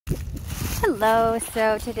Hello,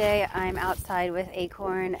 so today I'm outside with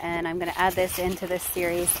Acorn and I'm going to add this into this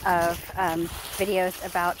series of videos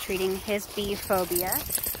about treating his bee phobia.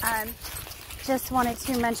 Just wanted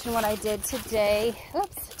to mention what I did today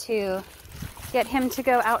to get him to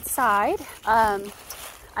go outside.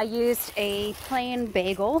 I used a plain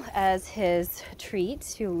bagel as his treat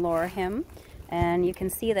to lure him, and you can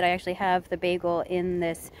see that I actually have the bagel in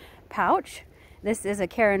this pouch. This is a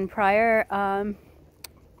Karen Pryor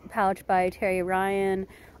pouch by Terry Ryan,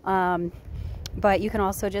 but you can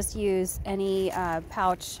also just use any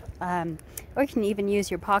pouch, or you can even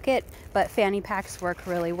use your pocket, but fanny packs work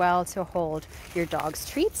really well to hold your dog's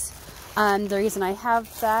treats. The reason I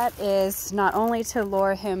have that is not only to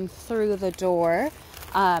lure him through the door.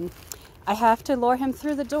 I have to lure him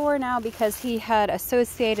through the door now because he had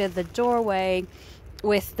associated the doorway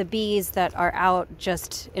with the bees that are out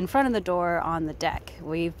just in front of the door on the deck.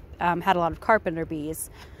 We've had a lot of carpenter bees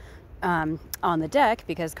on the deck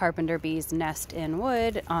because carpenter bees nest in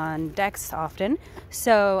wood on decks often.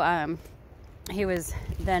 So he was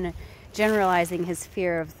then generalizing his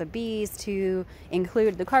fear of the bees to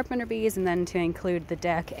include the carpenter bees and then to include the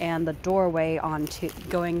deck and the doorway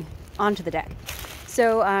going onto the deck.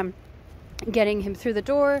 So getting him through the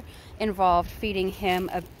door involved feeding him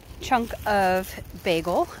a chunk of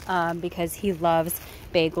bagel because he loves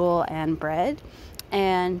bagel and bread.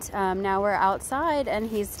 And now we're outside and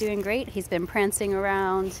he's doing great. He's been prancing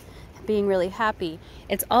around, being really happy.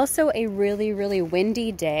 It's also a really, really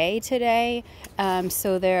windy day today,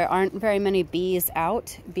 so there aren't very many bees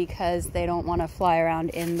out because they don't want to fly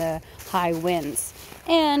around in the high winds.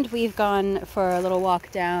 And we've gone for a little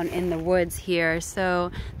walk down in the woods here, so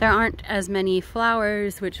there aren't as many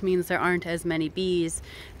flowers, which means there aren't as many bees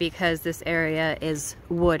because this area is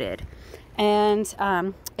wooded.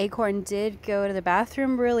 And Acorn did go to the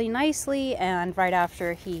bathroom really nicely, and right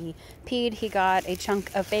after he peed, he got a chunk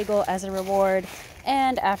of bagel as a reward,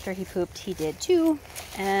 and after he pooped, he did too.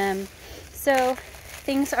 So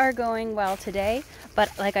things are going well today, but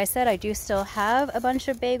like I said, I do still have a bunch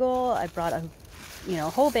of bagel. I brought a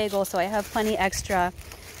whole bagel, so I have plenty extra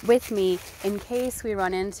with me in case we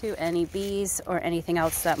run into any bees or anything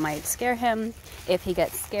else that might scare him. If he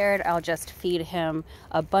gets scared, I'll just feed him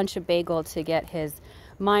a bunch of bagel to get his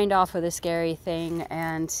mind off of the scary thing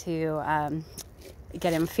and to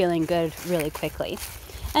get him feeling good really quickly.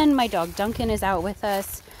 And my dog Duncan is out with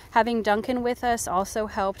us. Having Duncan with us also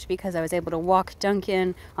helped because I was able to walk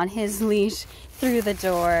Duncan on his leash through the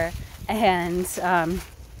door, and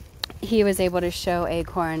he was able to show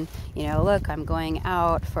Acorn, look, I'm going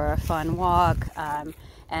out for a fun walk,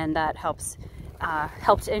 and that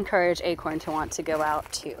helped encourage Acorn to want to go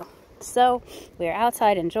out too. So we're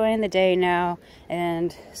outside enjoying the day now,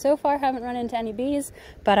 and so far haven't run into any bees,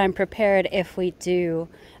 but I'm prepared if we do.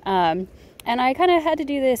 And I kind of had to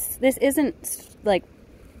do this. This isn't like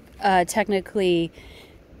technically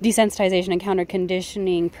desensitization and counter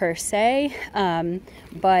conditioning per se,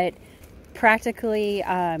 but practically,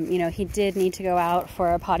 he did need to go out for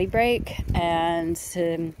a potty break, and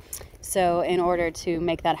so in order to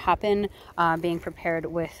make that happen, being prepared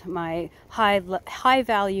with my high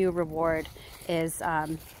value reward is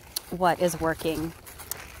what is working.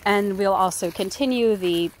 And we'll also continue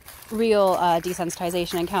the real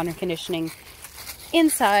desensitization and counter conditioning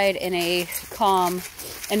inside in a calm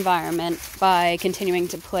environment by continuing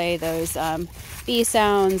to play those bee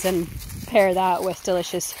sounds and pair that with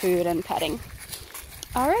delicious food and petting.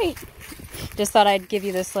 All right, just thought I'd give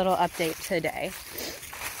you this little update today.